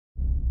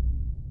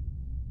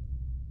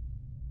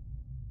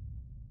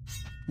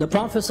The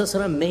Prophet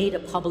ﷺ made a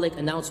public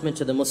announcement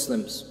to the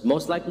Muslims,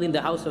 most likely in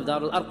the house of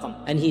Dar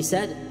al-Arqam. And he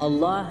said,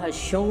 Allah has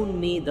shown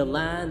me the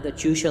land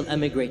that you shall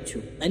emigrate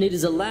to. And it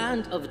is a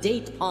land of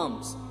date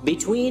palms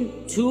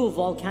between two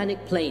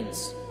volcanic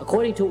plains.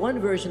 According to one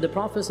version, the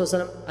Prophet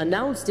ﷺ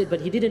announced it,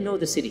 but he didn't know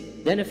the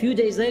city. Then a few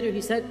days later,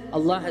 he said,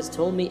 Allah has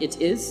told me it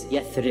is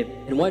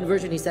Yathrib. In one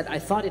version, he said, I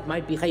thought it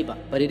might be Khaybar,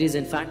 but it is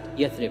in fact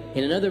Yathrib.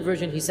 In another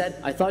version, he said,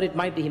 I thought it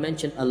might be, he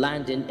mentioned a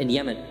land in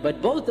Yemen.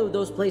 But both of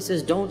those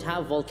places don't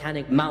have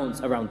volcanic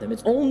mounds around them.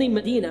 It's only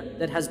Medina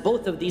that has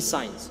both of these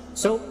signs.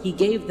 So he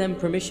gave them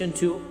permission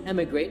to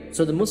emigrate.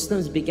 So the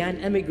Muslims began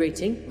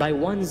emigrating by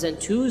ones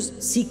and twos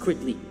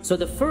secretly. So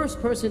the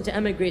first person to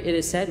emigrate, it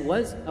is said,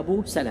 was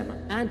Abu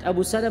Salama. And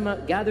Abu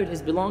Salama gathered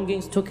his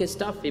belongings, took his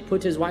stuff, he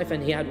put his wife,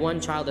 and he had one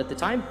child at the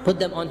time, put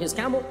them on his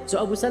camel.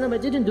 So Abu Salama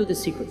didn't do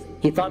this secretly.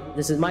 He thought,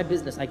 this is my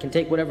business, I can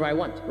take whatever I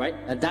want, right?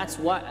 And that's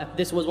why,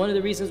 this was one of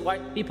the reasons why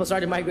people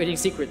started migrating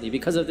secretly,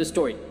 because of this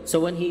story. So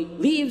when he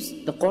leaves,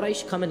 the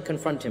Quraysh come and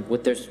confront him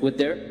with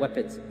their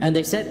weapons. And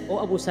they said,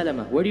 oh Abu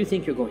Salama, where do you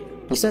think you're going?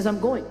 He says, I'm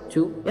going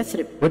to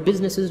Yathrib. What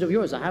business is it of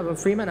yours? I have a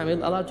free man, I'm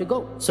allowed to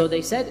go. So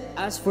they said,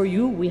 as for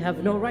you, we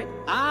have no right.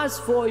 As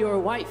for your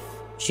wife,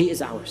 she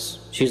is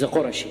ours. She's a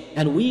Qurashi.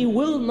 And we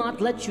will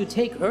not let you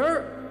take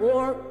her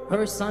or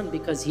her son,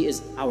 because he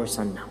is our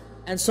son now.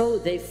 And so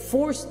they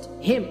forced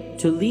him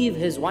to leave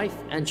his wife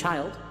and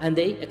child, and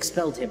they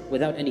expelled him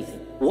without anything.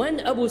 When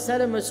Abu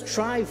Salama's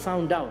tribe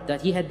found out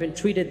that he had been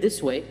treated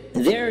this way,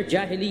 their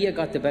Jahiliyyah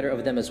got the better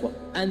of them as well.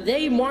 And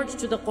they marched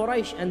to the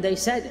Quraysh and they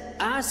said,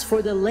 as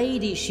for the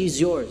lady, she's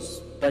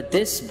yours, but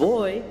this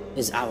boy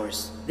is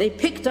ours. They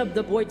picked up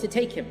the boy to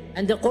take him,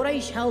 and the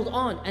Quraysh held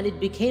on, and it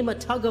became a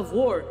tug of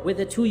war with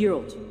a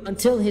 2-year-old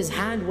until his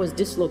hand was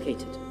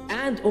dislocated.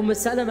 And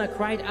Salama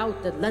cried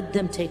out that let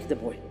them take the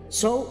boy.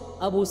 So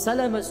Abu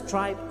Salama's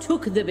tribe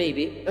took the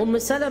baby.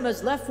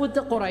 Salama's left with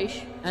the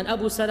Quraysh, and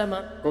Abu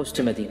Salama goes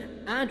to Medina.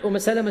 And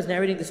Salama is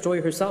narrating the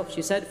story herself.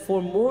 She said,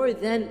 for more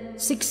than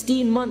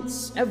 16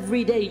 months,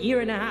 every day, year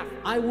and a half,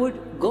 I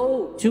would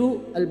go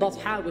to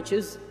Al-Batha, which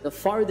is the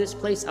farthest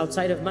place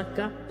outside of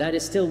Mecca that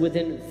is still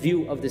within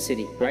view of the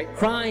city, right?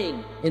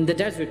 Crying in the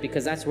desert,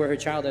 because that's where her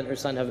child and her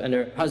son and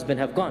her husband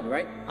have gone,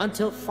 right?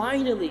 Until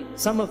finally,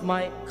 some of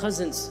my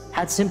cousins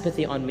had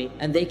sympathy on me,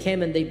 and they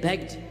came and they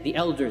begged the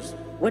elders,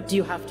 what do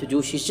you have to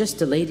do? She's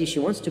just a lady, she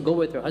wants to go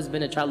with her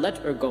husband and child, let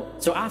her go.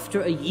 So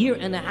after a year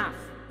and a half,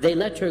 they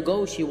let her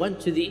go. She went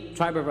to the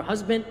tribe of her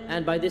husband,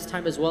 and by this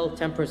time as well,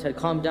 tempers had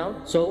calmed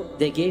down. So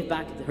they gave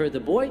back her the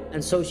boy,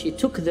 and so she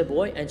took the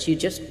boy and she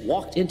just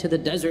walked into the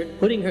desert,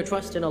 putting her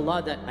trust in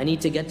Allah that I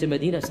need to get to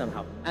Medina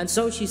somehow. And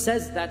so she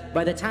says that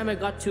by the time I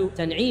got to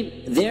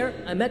Tan'im, there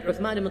I met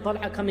Uthman ibn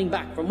Talha coming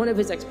back from one of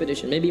his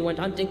expeditions. Maybe he went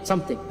hunting,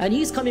 something. And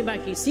he's coming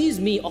back, he sees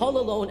me all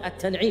alone at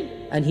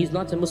Tan'im, and he's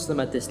not a Muslim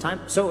at this time.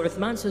 So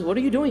Uthman says, what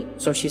are you doing?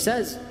 So she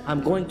says,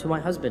 I'm going to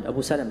my husband,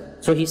 Abu Salama.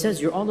 So he says,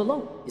 you're all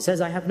alone. He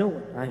says, I have no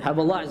one. I have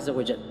Allah Azza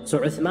wa Jal. So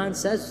Uthman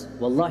says,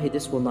 Wallahi,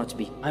 this will not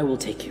be. I will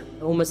take you.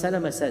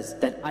 Salama says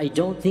that I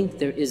don't think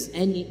there is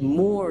any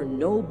more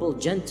noble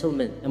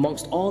gentleman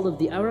amongst all of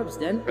the Arabs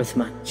than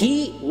Uthman.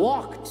 He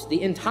walked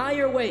the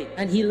entire way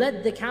and he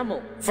led the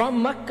camel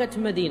from Mecca to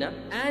Medina,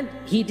 and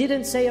he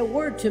didn't say a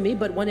word to me,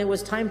 but when it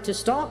was time to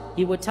stop,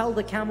 he would tell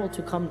the camel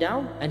to come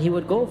down, and he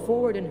would go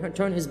forward and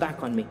turn his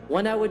back on me.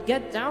 When I would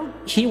get down,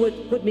 he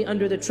would put me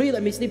under the tree,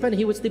 let me sleep, and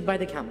he would sleep by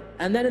the camel.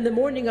 And then in the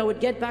morning I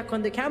would get back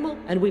on the camel,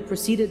 and we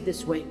proceeded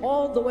this way,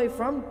 all the way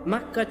from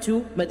Mecca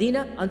to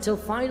Medina, until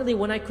finally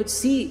when I could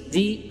see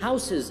the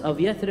houses of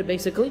Yathrib,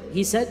 basically,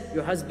 he said,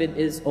 your husband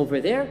is over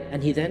there,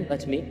 and he then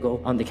let me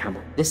go on the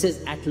camel. This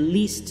is at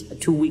least a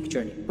 2-week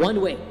journey,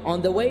 one way.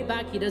 On the way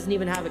back, he doesn't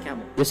even have a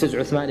camel. This is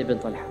Uthman ibn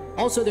Talha.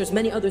 Also, there's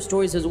many other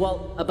stories as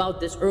well about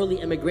this early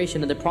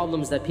immigration and the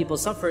problems that people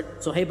suffered.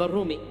 Suhaib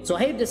al-Rumi.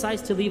 Suhaib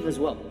decides to leave as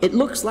well. It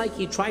looks like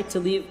he tried to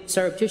leave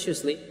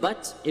surreptitiously,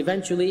 but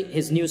eventually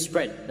his news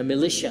spread. A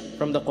militia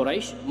from the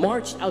Quraysh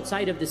marched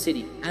outside of the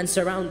city and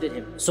surrounded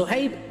him.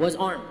 Suhaib was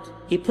armed.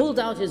 He pulled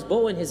out his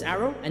bow and his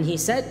arrow, and he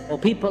said, O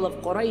people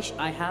of Quraysh,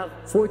 I have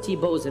 40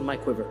 bows in my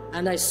quiver,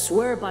 and I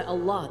swear by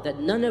Allah that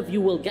none of you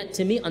will get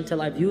to me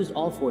until I've used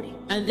all 40.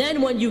 And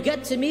then when you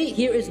get to me,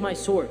 here is my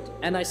sword,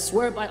 and I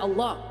swear by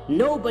Allah,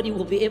 nobody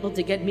will be able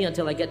to get me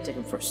until I get to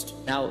him first.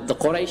 Now, the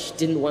Quraysh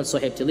didn't want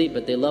Suhaib to leave,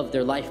 but they loved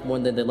their life more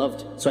than they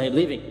loved Suhaib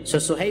leaving. So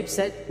Suhaib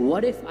said,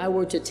 what if I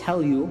were to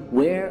tell you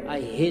where I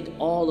hid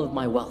all of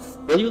my wealth?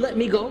 Will you let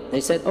me go?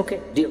 They said,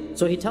 okay, deal.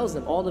 So he tells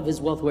them all of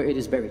his wealth, where it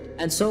is buried.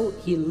 And so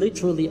he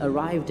literally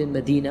arrived in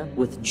Medina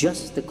with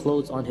just the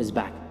clothes on his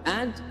back.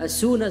 And as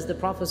soon as the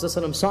Prophet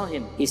ﷺ saw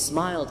him, he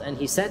smiled and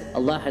he said,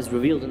 Allah has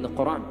revealed in the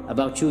Quran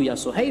about you, Ya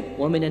Suhaib,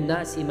 وَمِنَ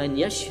النَّاسِ مَنْ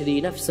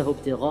يَشْرِي نَفْسَهُ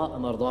ابْتِغَاءَ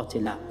مَرْضَاتِ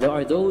اللَّهِ. There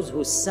are those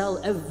who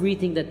sell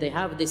everything that they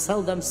have, they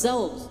sell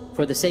themselves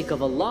for the sake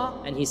of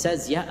Allah. And he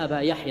says, Ya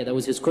Aba Yahya, that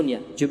was his kunya.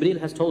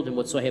 Jibreel has told him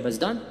what Suhaib has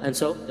done, and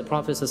so the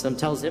Prophet ﷺ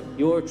tells him,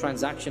 your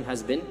transaction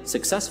has been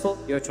successful,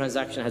 your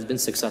transaction has been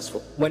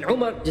successful. When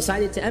Umar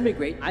decided to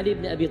emigrate, Ali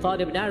ibn Abi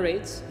Talib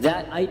narrates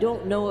that I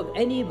don't know of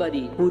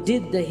anybody who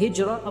did the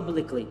hijrah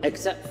publicly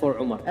except for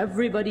Umar.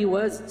 Everybody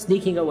was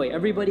sneaking away.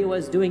 Everybody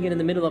was doing it in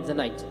the middle of the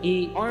night. He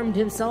armed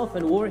himself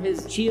and wore his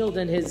shield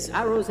and his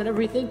arrows and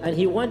everything, and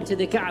he went to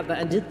the Kaaba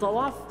and did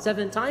tawaf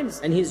 7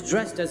 times, and he's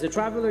dressed as a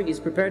traveler, he's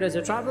prepared as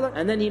a traveler,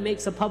 and then he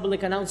makes a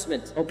public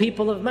announcement. O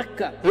people of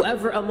Mecca,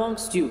 whoever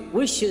amongst you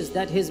wishes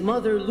that his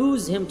mother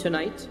lose him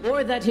tonight,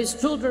 or that his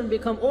children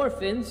become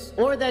orphans,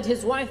 or that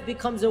his wife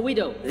becomes a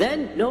widow, then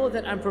know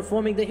that I'm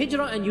performing the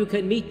hijrah and you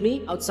can meet me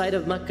outside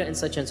of Mecca in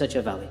such and such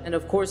a valley. And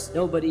of course,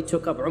 nobody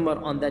took up Umar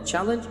on that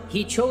challenge.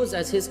 He chose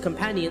as his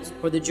companions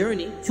for the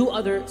journey 2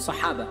 other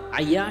Sahaba,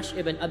 Ayyash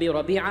ibn Abi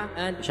Rabi'ah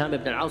and Hisham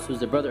ibn al-As, who's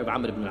the brother of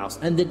Amr ibn al-As.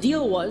 And the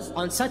deal was,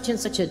 on such and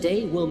such a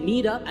day, we'll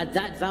meet up at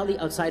that valley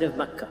outside of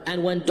Mecca.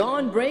 And when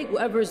dawn break,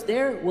 whoever's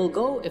there will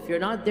go. If you're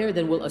not there,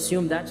 then we'll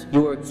assume that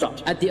you were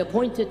stopped. At the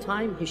appointed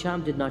time,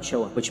 Hisham did not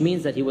show up, which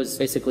means that he was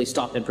basically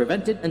stopped and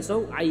prevented. And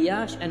so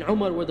Ayyash and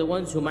Umar were the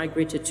ones who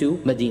migrated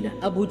to Medina.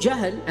 Abu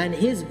Jahl and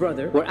his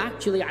brother were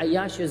actually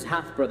Ayyash's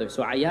half-brother.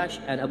 So Ayyash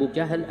and Abu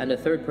Jahl and a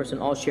third person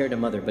all shared a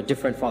mother, but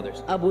different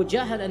fathers. Abu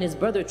Jahl and his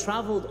brother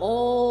traveled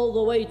all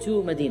the way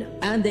to Medina.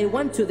 And they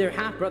went to their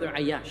half-brother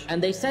Ayyash.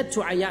 And they said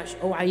to Ayyash,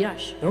 "Oh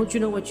Ayyash, don't you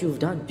know what you've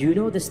done? Do you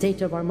know the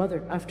state of our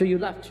mother after you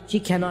left? She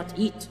cannot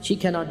eat, she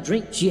cannot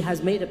drink. She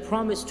has made a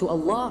promise to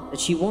Allah that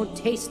she won't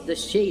taste the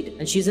shade.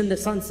 And she's in the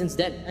sun since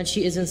then. And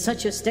she is in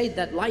such a state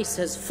that lice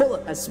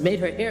has made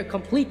her hair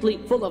completely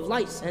full of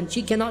lice. And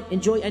she cannot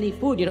enjoy any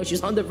food. You know,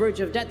 she's on the verge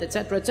of death,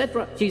 etc.,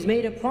 etc. She's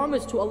made a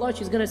promise to Allah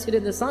she's going to sit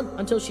in the sun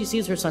until she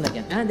sees her son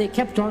again." And they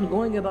kept on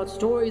going about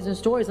stories and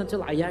stories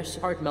until Ayyash's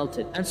heart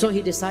melted. And so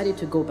he decided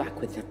to go back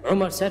with them.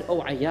 Umar said,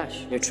 "Oh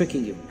Ayyash, they're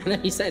tricking you." And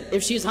then he said,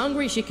 "If she's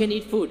hungry, she can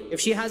eat food. If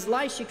she has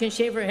lice, she can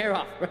shave her hair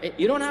off, right?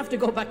 You don't have to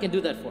go back and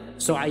do that for her."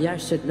 So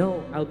Ayyash said,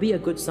 "No, I'll be a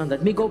good son.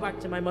 Let me go back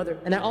to my mother.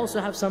 And I also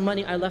have some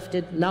money I left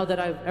it. Now that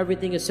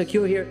everything is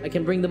secure here, I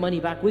can bring the money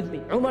back with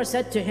me." Umar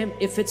said to him,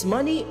 "If it's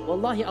money,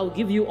 wallahi, I'll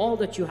give you all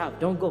that you have.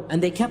 Don't go."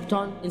 And they kept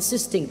on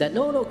insisting that,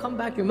 no, come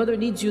back. Your mother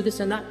needs you, this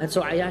and that. And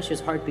so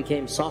Ayyash's heart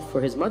became soft for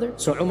his mother.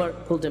 So Umar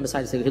pulled him aside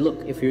and said, "Hey, look,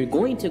 if you're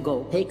going to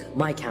go, take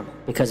my camel.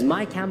 Because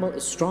my camel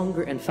is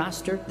stronger and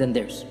faster than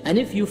theirs. And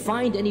if you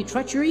find any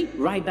treachery,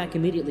 ride back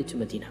immediately to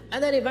Medina."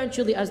 And then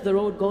eventually, as the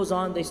road goes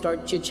on, they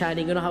start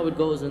chit-chatting. You know how it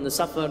goes in the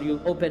safar, you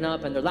open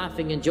up and they're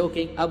laughing and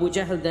joking. Abu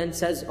Jahl then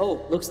says,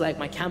 "Oh, looks like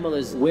my camel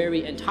is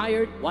weary and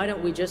tired. Why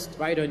don't we just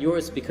ride on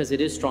yours because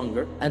it is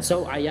stronger?" And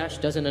so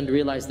Ayyash doesn't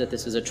realize that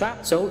this is a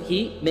trap. So he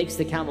makes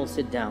the camel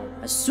sit down.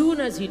 As soon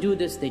as he do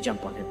this, they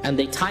jump on him. And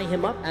they tie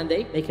him up and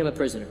they make him a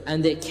prisoner.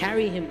 And they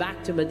carry him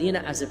back to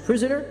Medina as a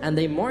prisoner. And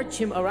they march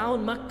him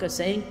around Mecca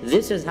saying,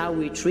 "This is how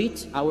we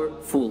treat our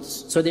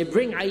fools." So they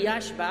bring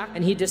Ayyash back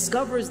and he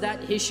discovers that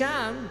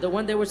Hisham, the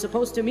one they were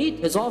supposed to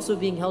meet, is also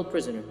being held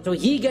prisoner. So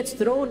he gets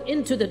thrown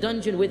into the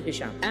dungeon with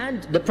Hisham.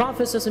 And the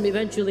Prophet ﷺ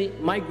eventually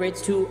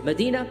migrates to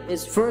Medina.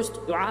 His first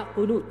dua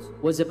qunut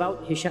was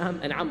about Hisham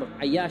and Amr,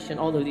 Ayyash and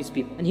all of these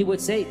people. And he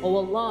would say, "Oh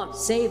Allah,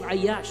 save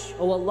Ayyash.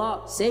 Oh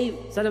Allah, save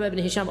Salamah ibn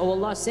Hisham. Oh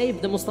Allah,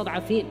 save the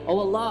Mustad'afin. Oh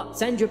Allah,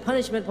 send your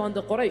punishment upon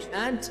the Quraysh."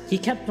 And he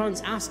kept on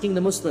asking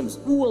the Muslims,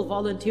 who will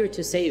volunteer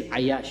to save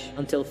Ayyash?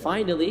 Until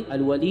finally,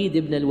 Al-Walid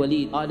ibn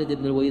al-Walid, Khalid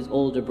ibn al-Walid's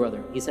older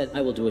brother, he said,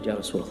 "I will do it, Ya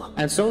Rasulullah."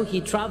 And so he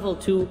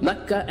traveled to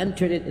Mecca,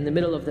 entered it in the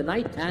middle of the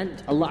night, and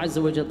Allah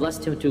Azza wa Jal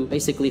blessed him to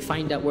basically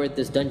find out where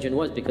this dungeon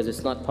was, because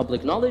it's not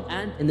public knowledge.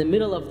 And in the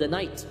middle of the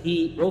night,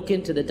 he broke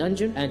into the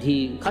dungeon and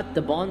he cut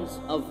the bonds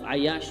of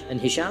Ayyash and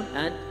Hisham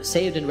and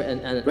saved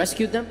and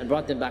rescued them and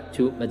brought them back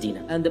to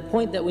Medina. And the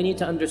point that we need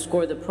to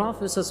underscore, the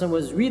Prophet ﷺ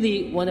was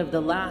really one of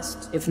the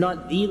last, if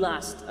not the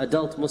last,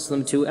 adult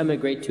Muslim to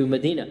emigrate to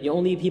Medina. The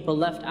only people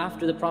left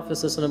after the Prophet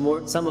ﷺ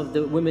were some of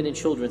the women and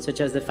children,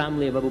 such as the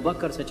family of Abu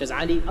Bakr, such as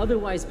Ali.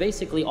 Otherwise,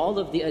 basically all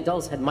of the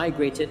adults had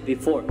migrated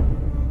before.